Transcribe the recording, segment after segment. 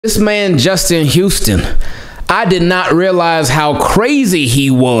This man, Justin Houston, I did not realize how crazy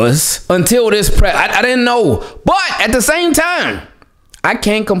he was until this press. I didn't know. But at the same time, I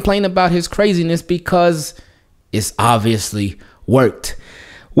can't complain about his craziness because it's obviously worked.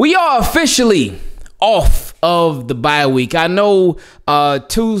 We are officially off of the bye week. I know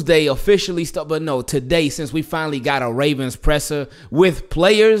Tuesday officially stopped, but no, today, since we finally got a Ravens presser with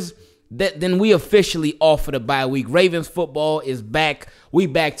players, then we officially off for the bye week. Ravens football is back. We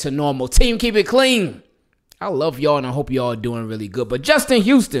back to normal. Team, keep it clean. I love y'all, and I hope y'all are doing really good. But Justin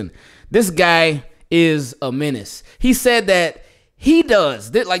Houston, this guy is a menace. He said that he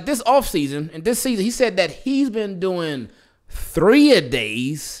does, like this offseason and this season, he said that he's been doing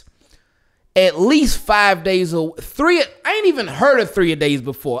 3-a-days, at least 5 days a three. I ain't even heard of 3-a-days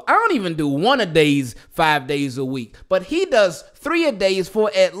before. I don't even do 1-a-days 5 days a week. But he does 3-a-days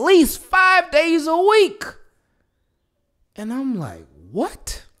for at least 5 days a week. And I'm like,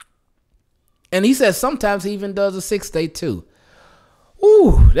 what? And he says sometimes he even does a 6-day too.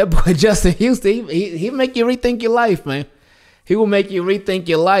 Ooh, that boy Justin Houston, he make you rethink your life, man. He will make you rethink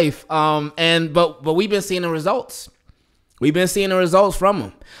your life. But we've been seeing the results. We've been seeing the results from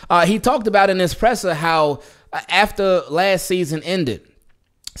him. He talked about in his presser how after last season ended,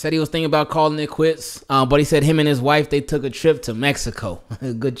 said he was thinking about calling it quits. But he said him and his wife, they took a trip to Mexico.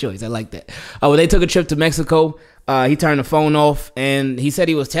 Good choice. I like that. When they took a trip to Mexico, he turned the phone off, and he said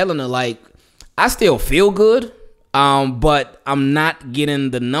he was telling her, like, I still feel good, but I'm not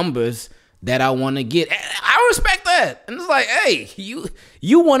getting the numbers that I want to get. I respect that. And it's like, hey,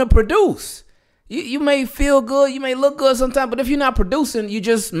 you want to produce. You may feel good, you may look good sometimes, but if you're not producing, you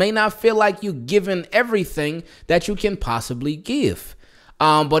just may not feel like you're giving everything that you can possibly give.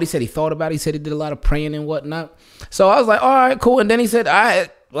 But he said he thought about it. He said he did a lot of praying and whatnot. So I was like, all right, cool. And then he said, all right,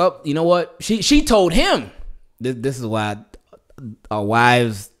 well, you know what? She told him, this is why our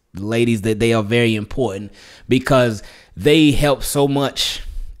wives, ladies, that they are very important, because they help so much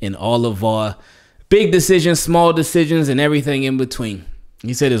in all of our big decisions, small decisions, and everything in between.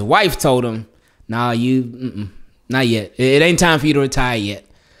 He said his wife told him, nah, not yet. It ain't time for you to retire yet.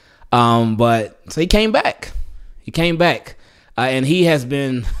 But so he came back. And he has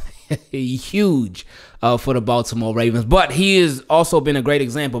been huge for the Baltimore Ravens. But he has also been a great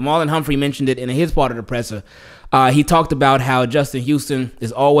example. Marlon Humphrey mentioned it in his part of the presser. He talked about how Justin Houston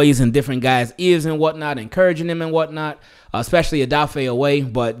is always in different guys' ears and whatnot, encouraging them and whatnot, especially Adafe away.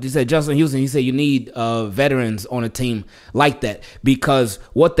 But he said Justin Houston, he said you need veterans on a team like that, because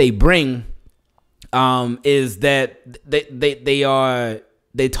what they bring is that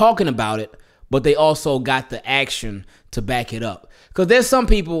they talking about it, but they also got the action to back it up. Because there's some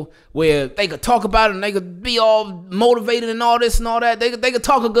people where they could talk about it and they could be all motivated and all this and all that. They could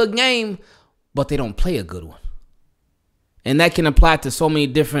talk a good game, but they don't play a good one. And that can apply to so many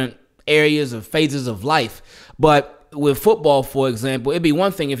different areas or phases of life. But with football, for example, it'd be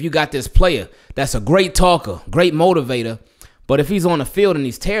one thing if you got this player that's a great talker, great motivator, but if he's on the field and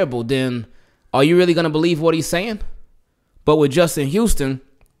he's terrible, then are you really going to believe what he's saying? But with Justin Houston,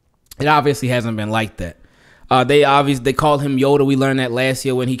 it obviously hasn't been like that. They called him Yoda. We learned that last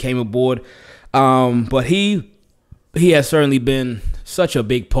year when he came aboard. But he has certainly been such a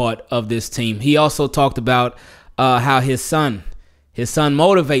big part of this team. He also talked about how his son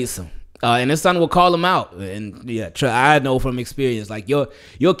motivates him. And his son will call him out. And yeah, I know from experience, like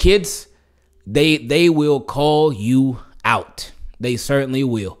your kids, they will call you out. They certainly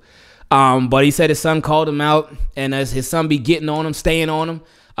will. But he said his son called him out, and as his son be getting on him, staying on him.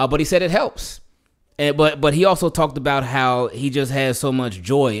 But he said it helps. But he also talked about how he just has so much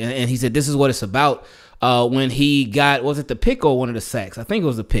joy. And he said this is what it's about. When he got, was it the pick or one of the sacks? I think it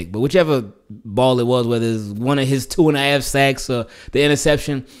was the pick, but whichever ball it was, whether it's one of his 2.5 sacks or the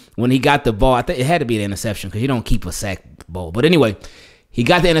interception, when he got the ball, I think it had to be the interception because you don't keep a sack ball. But anyway, he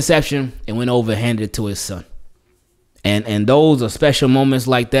got the interception and went over and handed it to his son. And those are special moments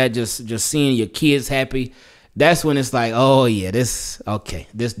like that, just seeing your kids happy. That's when it's like, oh yeah, this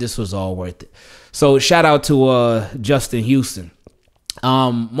was all worth it. So shout out to Justin Houston.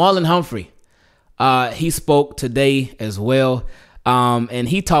 Marlon Humphrey, he spoke today as well. And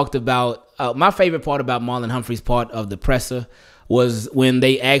he talked about, my favorite part about Marlon Humphrey's part of the presser was when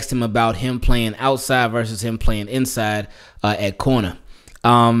they asked him about him playing outside versus him playing inside at corner.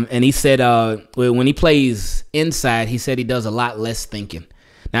 And he said when he plays inside, he said he does a lot less thinking.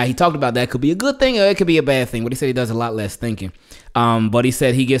 Now, he talked about that could be a good thing or it could be a bad thing, but he said he does a lot less thinking. But he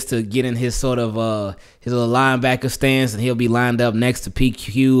said he gets to get in his sort of his little linebacker stance, and he'll be lined up next to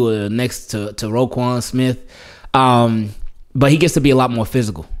PQ or next to Roquan Smith. But he gets to be a lot more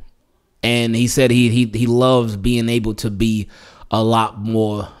physical. And he said he loves being able to be a lot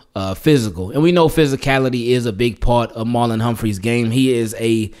more physical. And we know physicality is a big part of Marlon Humphrey's game. He is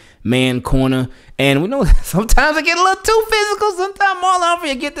a man corner. And we know sometimes it get a little too physical. Sometimes Marlon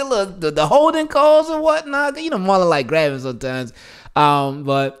Humphrey get the holding calls and whatnot. You know, Marlon like grabbing sometimes.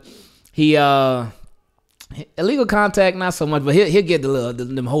 But he illegal contact, not so much, but he'll get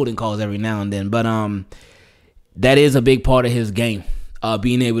them holding calls every now and then. But that is a big part of his game,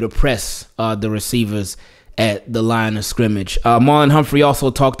 being able to press the receivers at the line of scrimmage. Marlon Humphrey also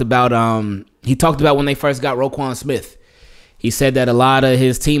talked about when they first got Roquan Smith. He said that a lot of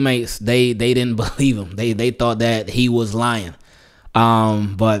his teammates, they didn't believe him. They thought that he was lying.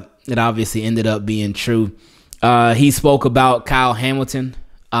 But it obviously ended up being true. He spoke about Kyle Hamilton.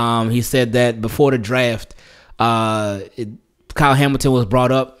 He said that before the draft, Kyle Hamilton was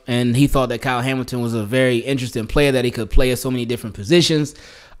brought up, and he thought that Kyle Hamilton was a very interesting player, that he could play at so many different positions,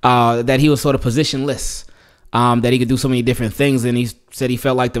 that he was sort of positionless, that he could do so many different things. And he said he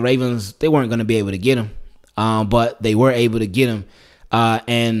felt like the Ravens, they weren't going to be able to get him. But they were able to get him,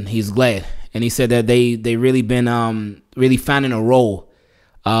 and he's glad. And he said that they really been really finding a role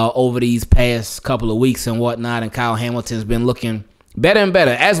over these past couple of weeks and whatnot. And Kyle Hamilton's been looking better and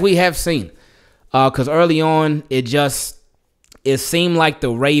better, as we have seen. Because early on, it seemed like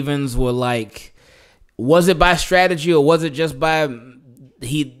the Ravens were like, was it by strategy, or was it just by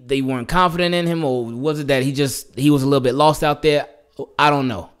they weren't confident in him, or was it that he was a little bit lost out there? I don't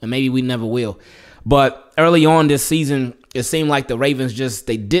know, and maybe we never will. But early on this season, it seemed like the Ravens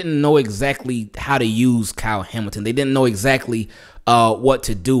they didn't know exactly how to use Kyle Hamilton. They didn't know exactly what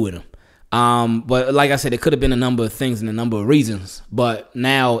to do with him. But like I said, it could have been a number of things and a number of reasons. But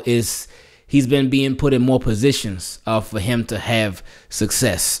now he's been being put in more positions for him to have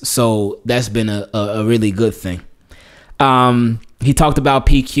success. So that's been a really good thing. He talked about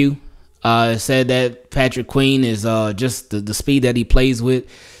PQ. Said that Patrick Queen is just the speed that he plays with.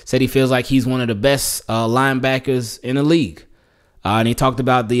 Said he feels like he's one of the best linebackers in the league. And he talked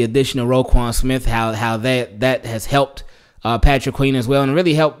about the addition of Roquan Smith, how that has helped Patrick Queen as well, and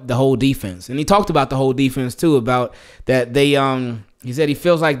really helped the whole defense. And he talked about the whole defense too, about that he said he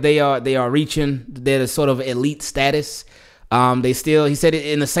feels like they are reaching their sort of elite status. He said it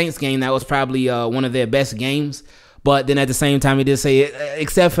in the Saints game, that was probably one of their best games. But then at the same time, he did say,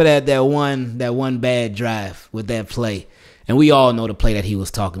 except for that one bad drive with that play. And we all know the play that he was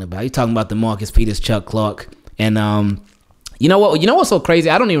talking about. He's talking about the Marcus Peters, Chuck Clark. And you know what's so crazy?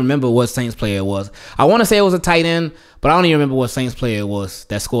 I don't even remember what Saints player it was. I want to say it was a tight end, but I don't even remember what Saints player it was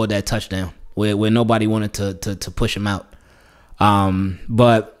that scored that touchdown where nobody wanted to push him out.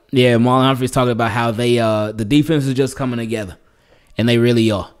 But yeah, Marlon Humphrey's talking about how the defense is just coming together, and they really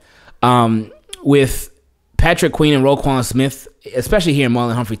are. With Patrick Queen and Roquan Smith, especially hearing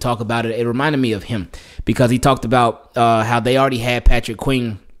Marlon Humphrey talk about it, it reminded me of him, because he talked about how they already had Patrick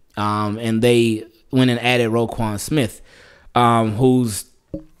Queen, and they went and added Roquan Smith, who's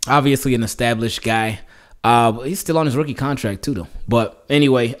obviously an established guy. He's still on his rookie contract too, though. But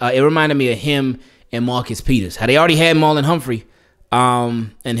anyway, it reminded me of him and Marcus Peters. How they already had Marlon Humphrey,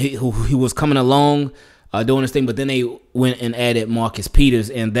 and he was coming along, doing his thing, but then they went and added Marcus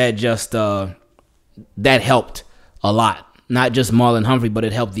Peters, and that just that helped a lot. Not just Marlon Humphrey, but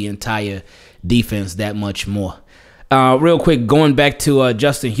it helped the entire defense that much more. Real quick, going back to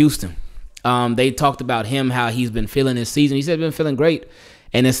Justin Houston. They talked about him, how he's been feeling this season. He said he's been feeling great.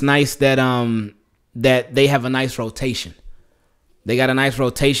 And it's nice that that they have a nice rotation. They got a nice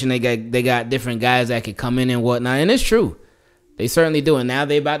rotation. They got different guys that could come in and whatnot. And it's true. They certainly do. And now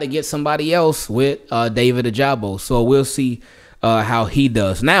they're about to get somebody else with David Ajabo. So we'll see how he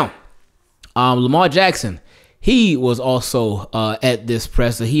does. Now, Lamar Jackson, he was also at this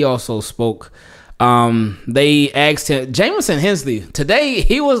presser. He also spoke. They asked him, Jamison Hensley, today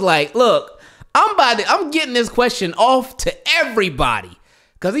he was like, look, I'm getting this question off to everybody.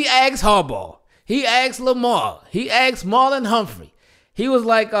 Because he asked Harbaugh. He asked Lamar. He asked Marlon Humphrey. He was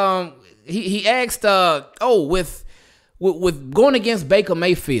like, he asked, with going against Baker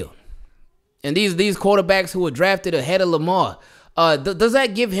Mayfield and these quarterbacks who were drafted ahead of Lamar, does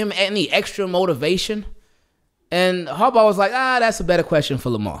that give him any extra motivation? And Harbaugh was like, that's a better question for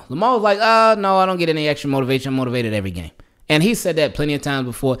Lamar. Lamar was like, no, I don't get any extra motivation. I'm motivated every game. And he said that plenty of times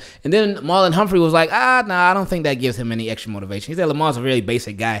before. And then Marlon Humphrey was like, I don't think that gives him any extra motivation. He said Lamar's a really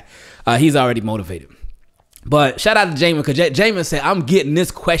basic guy. He's already motivated. But shout out to Jamin, because Jamin said, I'm getting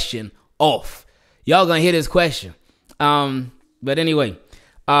this question off. Y'all gonna hear this question. But anyway,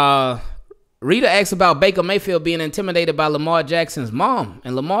 Rita asked about Baker Mayfield being intimidated by Lamar Jackson's mom.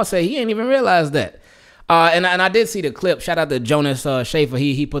 And Lamar said he ain't even realized that. And I did see the clip. Shout out to Jonas Schaefer.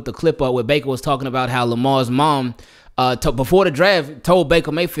 He put the clip up where Baker was talking about how Lamar's mom before the draft, told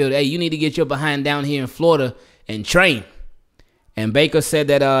Baker Mayfield, "Hey, you need to get your behind down here in Florida and train." And Baker said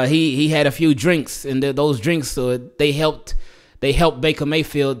that he had a few drinks, and those drinks they helped Baker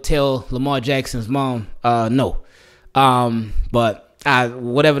Mayfield tell Lamar Jackson's mom no. But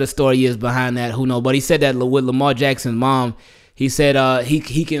whatever the story is behind that, who knows? But he said that with Lamar Jackson's mom, he said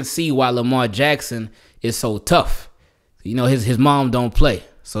he can see why Lamar Jackson is so tough. You know, his mom don't play.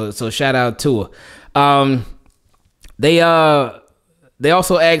 So shout out to her. They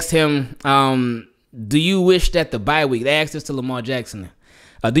also asked him, do you wish that the bye week? They asked this to Lamar Jackson.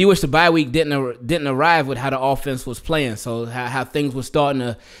 Do you wish the bye week didn't arrive with how the offense was playing? So how things were starting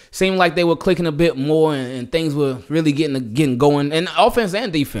to seem like they were clicking a bit more, and things were really getting going, and offense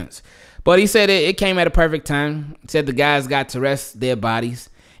and defense. But he said it came at a perfect time. He said the guys got to rest their bodies,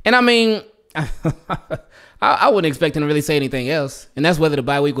 and I mean, I wouldn't expect him to really say anything else. And that's whether the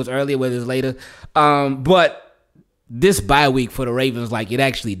bye week was earlier, whether it's later. But this bye week for the Ravens, like, it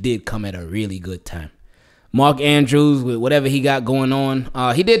actually did come at a really good time. Mark Andrews, with whatever he got going on,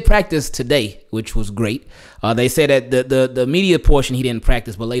 he did practice today, which was great. They said that the media portion he didn't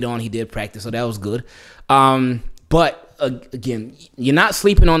practice, but later on he did practice, so that was good. But again, you're not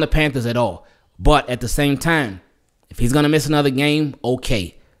sleeping on the Panthers at all. But at the same time, if he's gonna miss another game,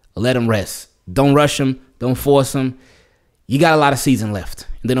 okay, let him rest. Don't rush him. Don't force him. You got a lot of season left,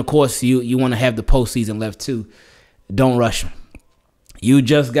 and then of course you want to have the postseason left too. Don't rush him. You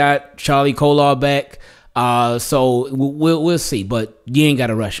just got Charlie Kolar back. So we'll see, but you ain't got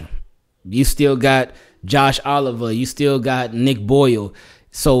to rush him. You still got Josh Oliver. You still got Nick Boyle.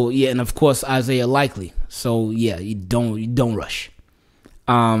 So yeah, and of course Isaiah Likely. So yeah, you don't rush.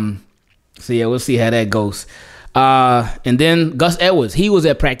 So yeah, we'll see how that goes. And then Gus Edwards, he was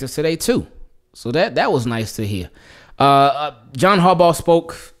at practice today too. So that was nice to hear. John Harbaugh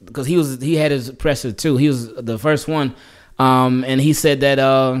spoke because he had his presser too. He was the first one. And he said that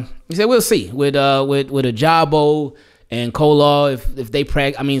we'll see with Ajabo and Kolar if they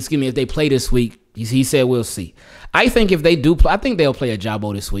if they play this week. He said we'll see. I think if they do play, I think they'll play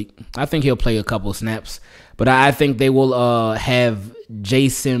Ajabo this week. I think he'll play a couple snaps, but I think they will have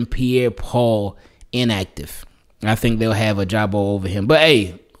Jason Pierre-Paul inactive. I think they'll have Ajabo over him. But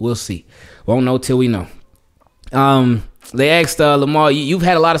hey, we'll see. Won't know till we know. They asked Lamar, you've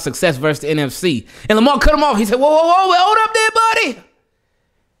had a lot of success versus the NFC. And Lamar cut him off. He said, whoa, hold up there, buddy.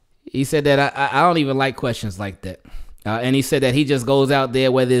 He said that I don't even like questions like that. And he said that he just goes out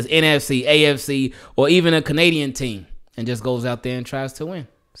there, whether it's NFC, AFC, or even a Canadian team, and just goes out there and tries to win.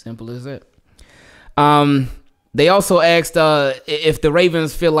 Simple as that. They also asked if the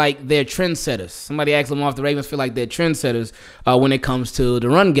Ravens feel like they're trendsetters. Somebody asked Lamar if the Ravens feel like they're trendsetters when it comes to the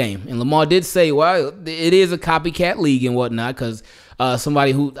run game. And Lamar did say, well, it is a copycat league and whatnot, because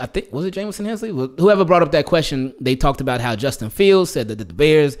somebody who, I think, was it Jameson Hensley? Whoever brought up that question, they talked about how Justin Fields said that the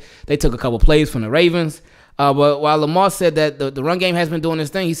Bears, they took a couple plays from the Ravens. But while Lamar said that the run game has been doing this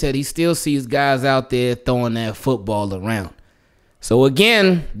thing, he said he still sees guys out there throwing that football around. So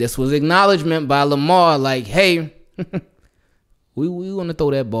again, this was acknowledgement by Lamar, like, hey, we want to throw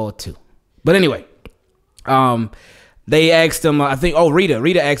that ball too. But anyway, they asked him, I think,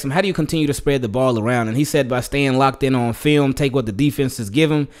 Rita asked him, how do you continue to spread the ball around? And he said by staying locked in on film, take what the defenses give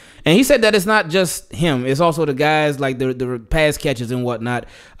him. And he said that it's not just him. It's also the guys, like the pass catchers and whatnot,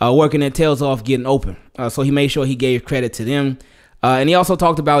 working their tails off, getting open. So he made sure he gave credit to them. And he also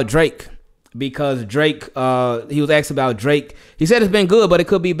talked about Drake. Because Drake, he was asked about Drake. He said it's been good, but it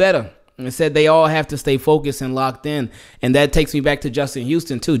could be better. And he said they all have to stay focused and locked in. And that takes me back to Justin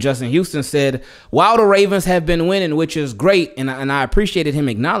Houston, too. Justin Houston said, while the Ravens have been winning, which is great, and I appreciated him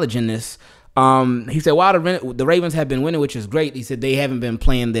acknowledging this, he said, while the Ravens have been winning, which is great, he said they haven't been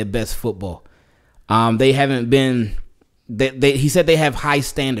playing their best football. They haven't been, he said they have high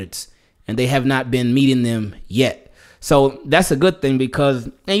standards, and they have not been meeting them yet. So that's a good thing because,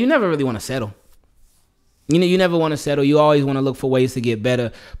 and you never really want to settle. You know, you never want to settle. You always want to look for ways to get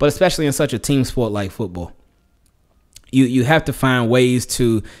better, but especially in such a team sport like football. You have to find ways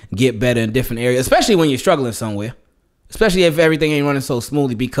to get better in different areas, especially when you're struggling somewhere, especially if everything ain't running so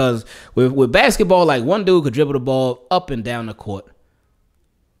smoothly, because with basketball, like one dude could dribble the ball up and down the court.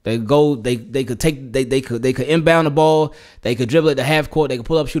 They could inbound the ball. They could dribble at the half court. They could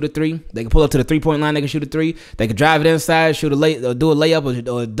pull up, shoot a three. They could pull up to the 3-point line. They could shoot a three. They could drive it inside, shoot a or do a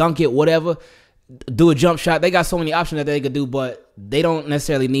layup or dunk it, whatever. Do a jump shot. They got so many options that they could do, but they don't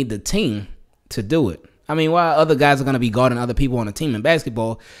necessarily need the team to do it. I mean, while other guys are going to be guarding other people on the team in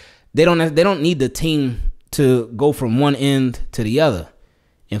basketball, they don't need the team to go from one end to the other.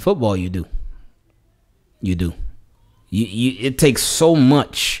 In football, you do. You do. It takes so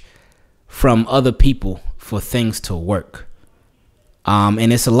much from other people for things to work.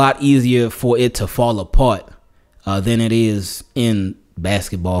 And it's a lot easier for it to fall apart than it is in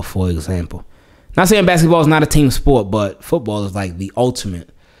basketball, for example. Not saying basketball is not a team sport, but football is like the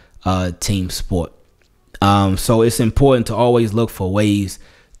ultimate team sport. So it's important to always look for ways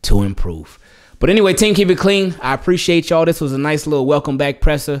to improve. But anyway, team, keep it clean. I appreciate y'all. This was a nice little welcome back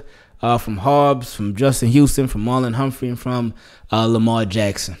presser from Harbs, from Justin Houston, from Marlon Humphrey, and from Lamar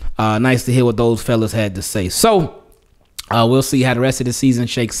Jackson. Nice to hear what those fellas had to say. So we'll see how the rest of the season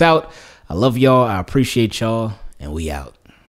shakes out. I love y'all. I appreciate y'all. And we out.